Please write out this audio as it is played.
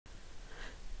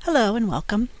Hello and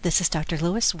welcome. This is Dr.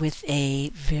 Lewis with a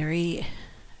very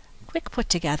quick put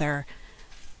together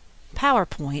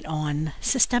PowerPoint on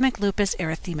systemic lupus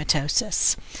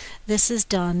erythematosus. This is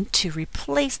done to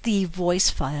replace the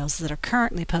voice files that are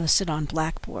currently posted on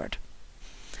Blackboard.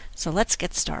 So let's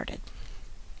get started.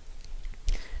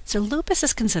 So lupus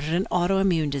is considered an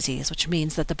autoimmune disease, which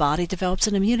means that the body develops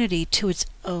an immunity to its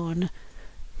own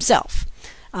self.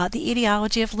 The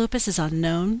etiology of lupus is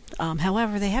unknown.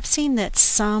 However, they have seen that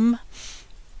some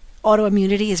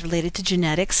autoimmunity is related to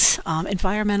genetics,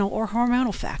 environmental, or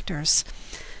hormonal factors.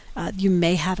 You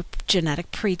may have a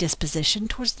genetic predisposition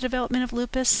towards the development of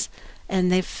lupus,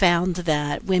 and they've found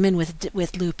that women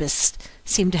with lupus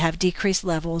seem to have decreased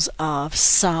levels of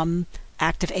some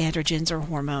active androgens or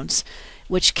hormones,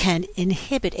 which can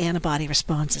inhibit antibody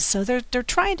responses. So they're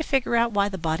trying to figure out why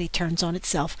the body turns on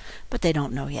itself, but they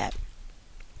don't know yet.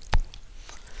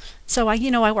 So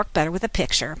I work better with a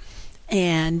picture,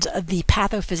 and the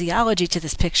pathophysiology to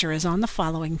this picture is on the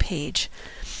following page.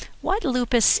 What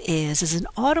lupus is an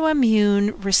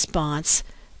autoimmune response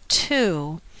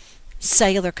to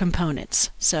cellular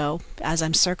components. So as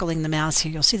I'm circling the mouse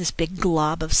here, you'll see this big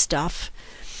glob of stuff.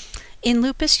 In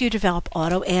lupus, you develop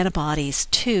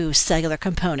autoantibodies to cellular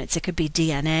components. It could be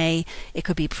DNA, it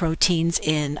could be proteins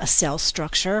in a cell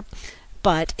structure,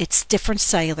 but it's different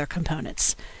cellular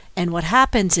components. And what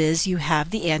happens is you have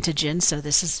the antigen, so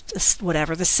this is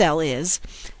whatever the cell is,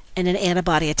 and an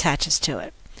antibody attaches to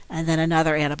it. And then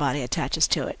another antibody attaches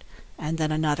to it. And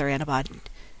then another antibody.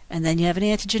 And then you have an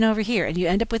antigen over here. And you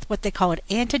end up with what they call an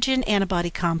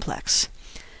antigen-antibody complex.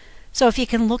 So if you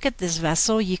can look at this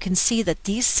vessel, you can see that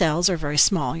these cells are very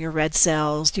small. Your red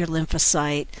cells, your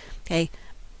lymphocyte. Okay.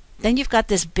 Then you've got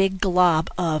this big glob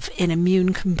of an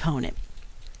immune component.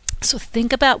 So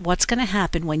think about what's going to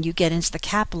happen when you get into the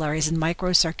capillaries and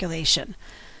microcirculation.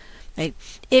 Right?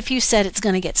 If you said it's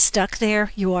going to get stuck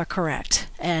there, you are correct.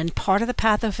 And part of the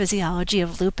pathophysiology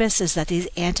of lupus is that these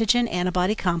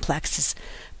antigen-antibody complexes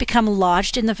become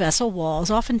lodged in the vessel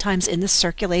walls, oftentimes in the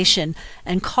circulation,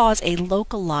 and cause a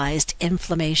localized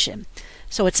inflammation.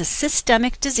 So it's a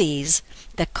systemic disease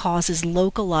that causes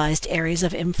localized areas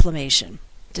of inflammation.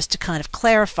 Just to kind of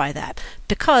clarify that,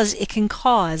 because it can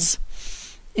cause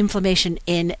inflammation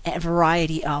in a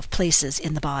variety of places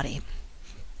in the body.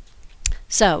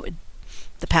 So,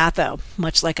 the patho,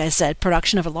 much like I said,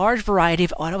 production of a large variety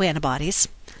of autoantibodies,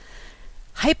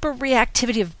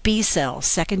 hyperreactivity of B cells,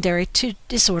 secondary to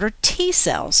disorder T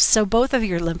cells. So both of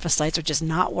your lymphocytes are just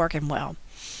not working well.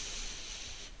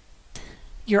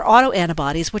 Your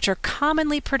autoantibodies, which are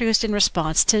commonly produced in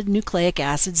response to nucleic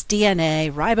acids,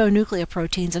 DNA,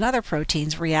 ribonucleoproteins, and other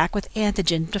proteins, react with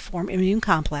antigen to form immune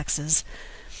complexes,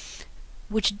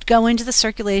 which go into the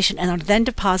circulation and are then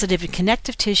deposited in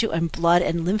connective tissue and blood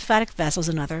and lymphatic vessels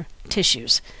and other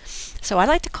tissues. So I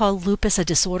like to call lupus a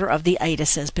disorder of the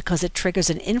itises because it triggers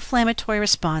an inflammatory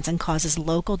response and causes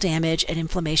local damage and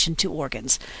inflammation to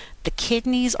organs. The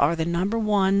kidneys are the number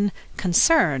one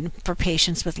concern for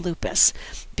patients with lupus,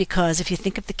 because if you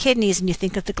think of the kidneys and you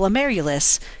think of the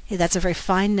glomerulus, that's a very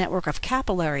fine network of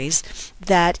capillaries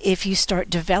that if you start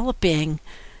developing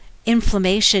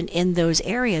inflammation in those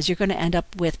areas, you're going to end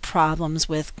up with problems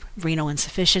with renal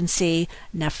insufficiency,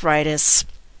 nephritis.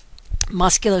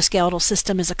 Musculoskeletal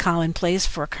system is a common place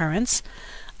for occurrence.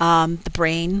 The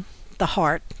brain, the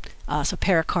heart, so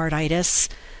pericarditis,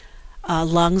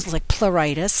 lungs like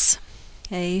pleuritis,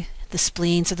 okay, the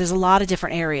spleen. So there's a lot of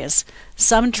different areas.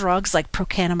 Some drugs like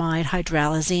procainamide,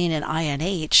 hydralazine, and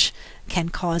INH can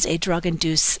cause a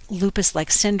drug-induced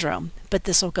lupus-like syndrome, but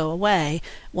this will go away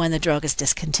when the drug is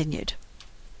discontinued.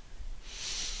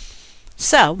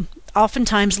 So,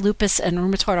 oftentimes lupus and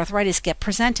rheumatoid arthritis get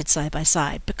presented side by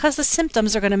side because the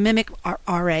symptoms are going to mimic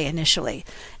RA initially.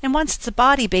 And once it's the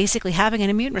body basically having an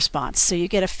immune response, so you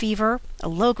get a fever, a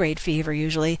low-grade fever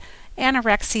usually,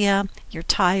 anorexia, you're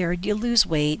tired, you lose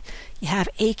weight, you have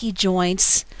achy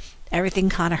joints, everything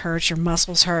kind of hurts, your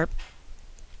muscles hurt.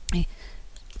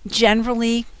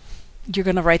 Generally, you're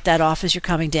going to write that off as you're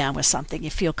coming down with something. You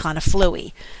feel kind of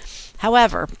fluey.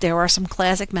 However, there are some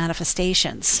classic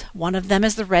manifestations. One of them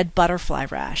is the red butterfly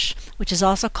rash, which is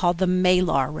also called the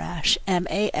malar rash,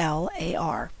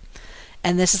 M-A-L-A-R.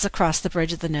 And this is across the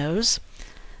bridge of the nose.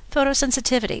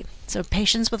 Photosensitivity. So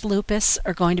patients with lupus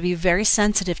are going to be very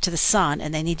sensitive to the sun,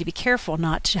 and they need to be careful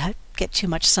not to get too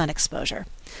much sun exposure.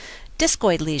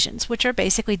 Discoid lesions, which are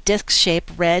basically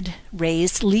disc-shaped red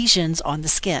raised lesions on the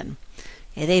skin.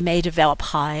 Okay, they may develop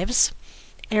hives.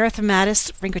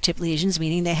 Erythematous fingertip lesions,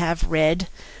 meaning they have red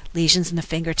lesions in the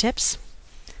fingertips.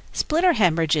 Splinter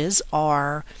hemorrhages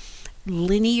are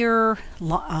linear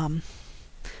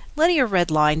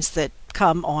red lines that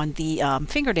come on the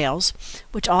fingernails,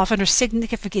 which often are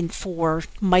significant for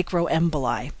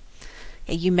microemboli.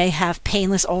 Okay, you may have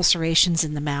painless ulcerations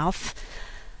in the mouth,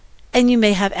 and you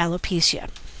may have alopecia.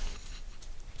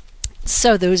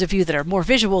 So those of you that are more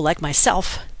visual like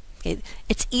myself,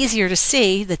 it's easier to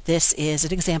see that this is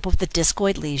an example of the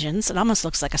discoid lesions. It almost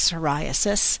looks like a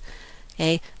psoriasis.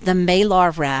 Okay, the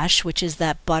malar rash, which is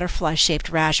that butterfly-shaped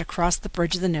rash across the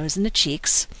bridge of the nose and the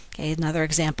cheeks. Okay, another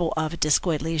example of a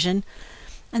discoid lesion.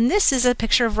 And this is a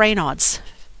picture of Raynaud's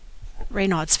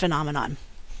phenomenon.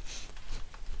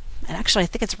 And actually, I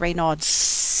think it's Raynaud's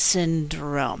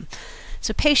syndrome.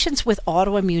 So patients with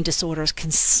autoimmune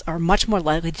disorders are much more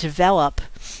likely to develop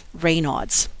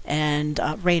Raynaud's. And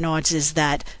Raynaud's is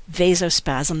that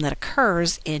vasospasm that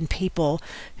occurs in people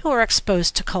who are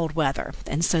exposed to cold weather.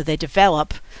 And so they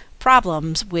develop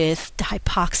problems with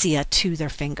hypoxia to their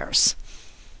fingers.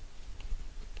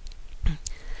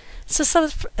 So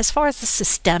as far as the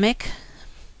systemic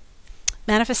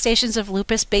manifestations of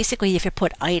lupus, basically if you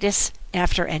put itis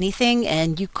after anything,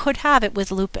 and you could have it with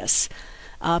lupus.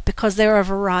 Because there are a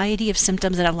variety of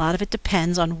symptoms, and a lot of it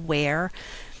depends on where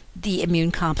the immune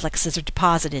complexes are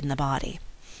deposited in the body.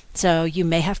 So you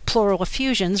may have pleural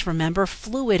effusions. Remember,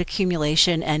 fluid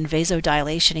accumulation and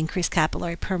vasodilation, increased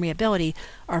capillary permeability,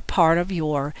 are part of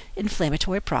your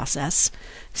inflammatory process.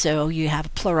 So you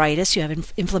have pleuritis, you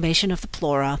have inflammation of the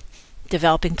pleura,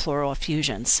 developing pleural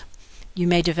effusions. You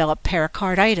may develop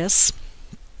pericarditis,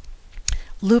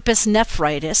 lupus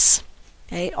nephritis,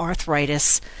 okay,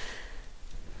 arthritis.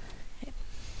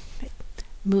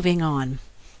 Moving on,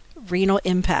 renal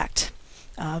impact.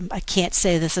 I can't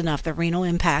say this enough. The renal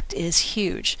impact is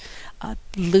huge.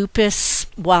 Lupus,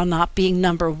 while not being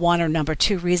number 1 or number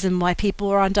 2 reason why people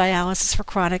are on dialysis for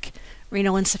chronic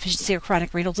renal insufficiency or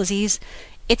chronic renal disease,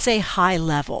 it's a high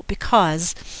level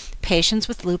because patients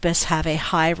with lupus have a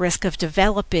high risk of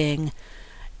developing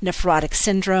nephrotic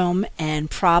syndrome and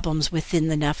problems within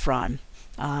the nephron.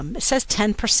 It says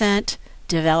 10%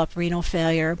 develop renal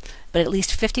failure, but at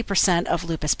least 50% of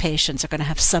lupus patients are going to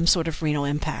have some sort of renal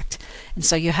impact. And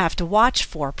so you have to watch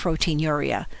for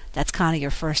proteinuria. That's kind of your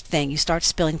first thing. You start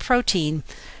spilling protein,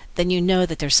 then you know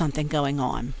that there's something going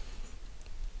on.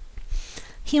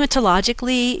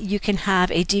 Hematologically, you can have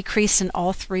a decrease in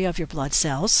all 3 of your blood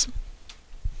cells.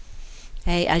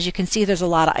 Okay, as you can see, there's a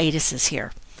lot of itises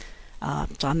here.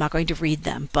 So I'm not going to read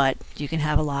them, but you can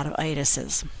have a lot of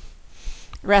itises.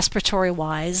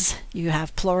 Respiratory-wise, you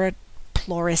have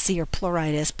pleurisy or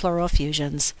pleuritis, pleural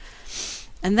effusions.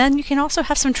 And then you can also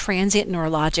have some transient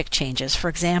neurologic changes. For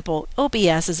example,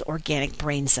 OBS is organic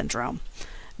brain syndrome.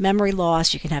 Memory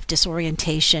loss, you can have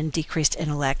disorientation, decreased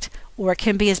intellect, or it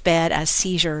can be as bad as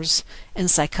seizures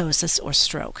and psychosis or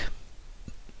stroke.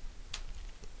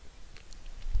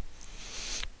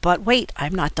 But wait,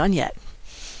 I'm not done yet.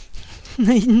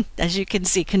 As you can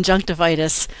see,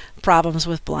 conjunctivitis, problems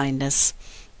with blindness,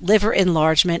 liver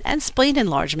enlargement, and spleen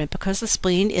enlargement, because the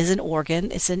spleen is an organ.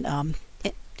 It's an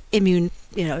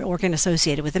organ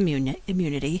associated with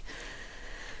immunity.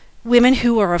 Women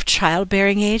who are of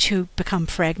childbearing age who become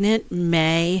pregnant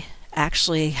may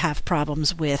actually have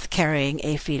problems with carrying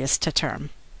a fetus to term.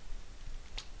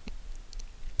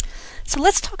 So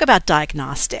let's talk about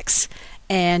diagnostics.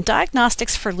 And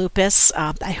diagnostics for lupus,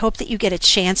 I hope that you get a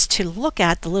chance to look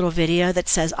at the little video that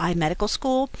says iMedical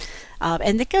School.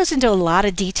 And it goes into a lot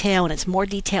of detail, and it's more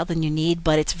detail than you need,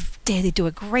 but they do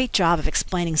a great job of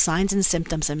explaining signs and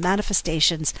symptoms and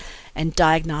manifestations and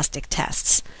diagnostic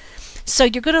tests. So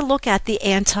you're going to look at the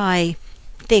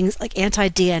things like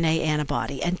anti-DNA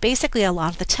antibody, and basically a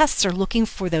lot of the tests are looking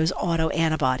for those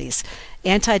autoantibodies.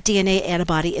 Anti-DNA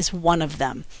antibody is one of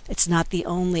them. It's not the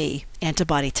only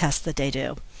antibody test that they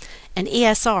do. And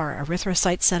ESR,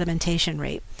 erythrocyte sedimentation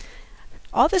rate.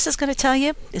 All this is going to tell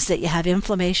you is that you have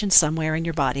inflammation somewhere in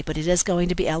your body, but it is going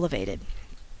to be elevated.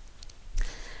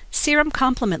 Serum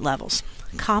complement levels.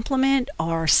 Complement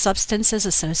are substances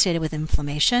associated with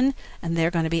inflammation, and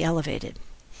they're going to be elevated.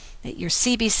 Your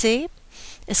CBC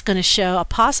is going to show a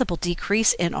possible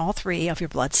decrease in all 3 of your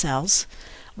blood cells,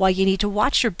 while you need to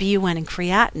watch your BUN and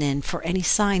creatinine for any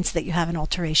signs that you have an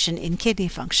alteration in kidney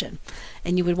function.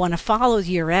 And you would want to follow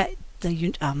the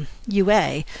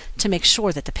UA to make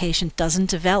sure that the patient doesn't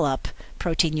develop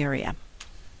proteinuria.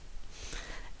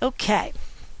 Okay,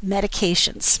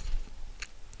 medications.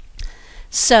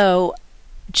 So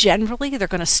generally they're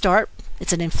going to start,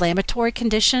 it's an inflammatory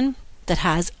condition that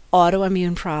has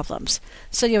autoimmune problems.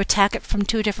 So you attack it from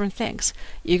 2 different things.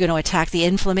 You're going to attack the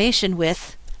inflammation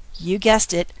with, you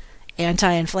guessed it,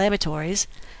 anti-inflammatories,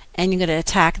 and you're going to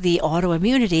attack the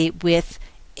autoimmunity with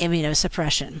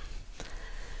immunosuppression.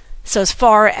 So as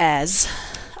far as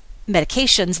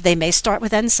medications, they may start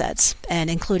with NSAIDs, and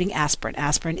including aspirin.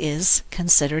 Aspirin is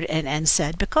considered an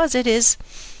NSAID because it is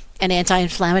an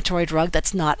anti-inflammatory drug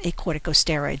that's not a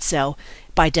corticosteroid, so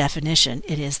by definition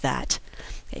it is that.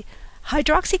 Okay.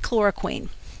 Hydroxychloroquine,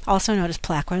 also known as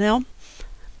Plaquenil,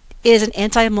 is an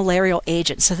anti-malarial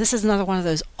agent. So this is another one of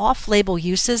those off-label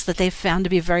uses that they've found to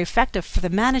be very effective for the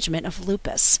management of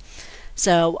lupus.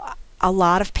 So a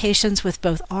lot of patients with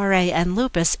both RA and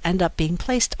lupus end up being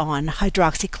placed on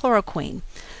hydroxychloroquine.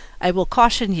 I will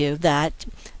caution you that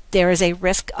there is a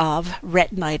risk of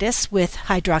retinitis with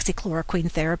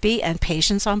hydroxychloroquine therapy, and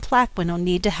patients on Plaquenil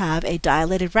need to have a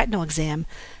dilated retinal exam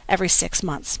every 6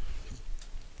 months.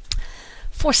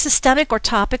 For systemic or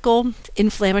topical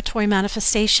inflammatory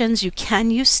manifestations, you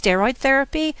can use steroid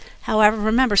therapy. However,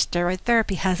 remember, steroid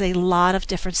therapy has a lot of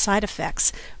different side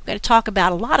effects. We're going to talk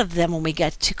about a lot of them when we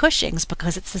get to Cushing's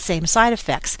because it's the same side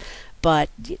effects, but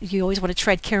you always want to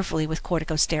tread carefully with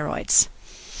corticosteroids.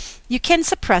 You can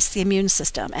suppress the immune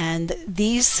system, and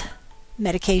these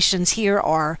medications here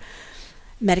are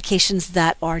medications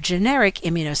that are generic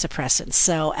immunosuppressants.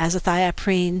 So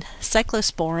azathioprine,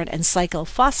 cyclosporin, and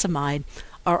cyclophosphamide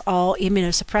are all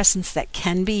immunosuppressants that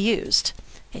can be used.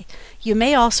 Okay. You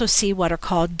may also see what are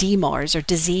called DMARDs, or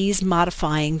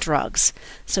disease-modifying drugs.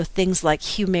 So things like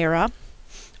Humira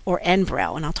or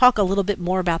Enbrel, and I'll talk a little bit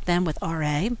more about them with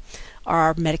RA,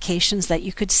 are medications that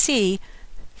you could see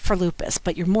for lupus,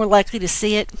 but you're more likely to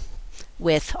see it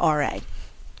with RA.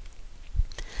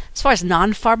 As far as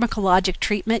non-pharmacologic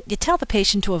treatment, you tell the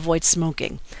patient to avoid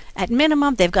smoking. At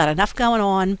minimum, they've got enough going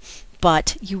on,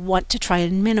 but you want to try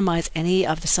and minimize any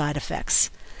of the side effects.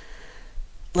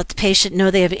 Let the patient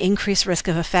know they have an increased risk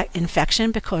of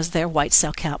infection because their white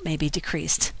cell count may be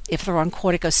decreased. If they're on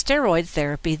corticosteroid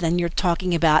therapy, then you're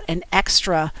talking about an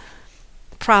extra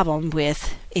problem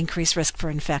with increased risk for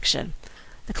infection.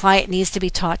 The client needs to be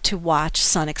taught to watch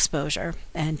sun exposure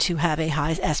and to have a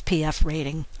high SPF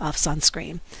rating of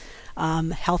sunscreen.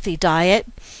 Healthy diet,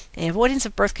 avoidance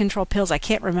of birth control pills. I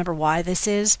can't remember why this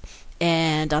is,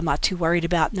 and I'm not too worried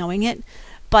about knowing it,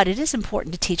 but it is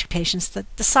important to teach patients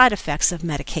the side effects of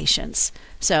medications.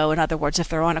 So in other words, if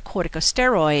they're on a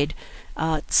corticosteroid,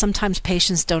 sometimes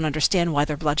patients don't understand why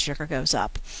their blood sugar goes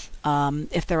up.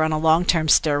 If they're on a long-term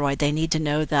steroid, they need to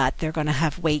know that they're going to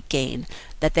have weight gain,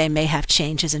 that they may have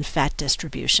changes in fat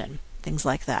distribution, things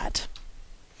like that.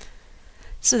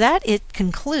 So that it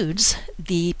concludes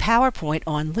the PowerPoint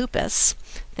on lupus.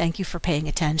 Thank you for paying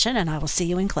attention, and I will see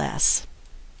you in class.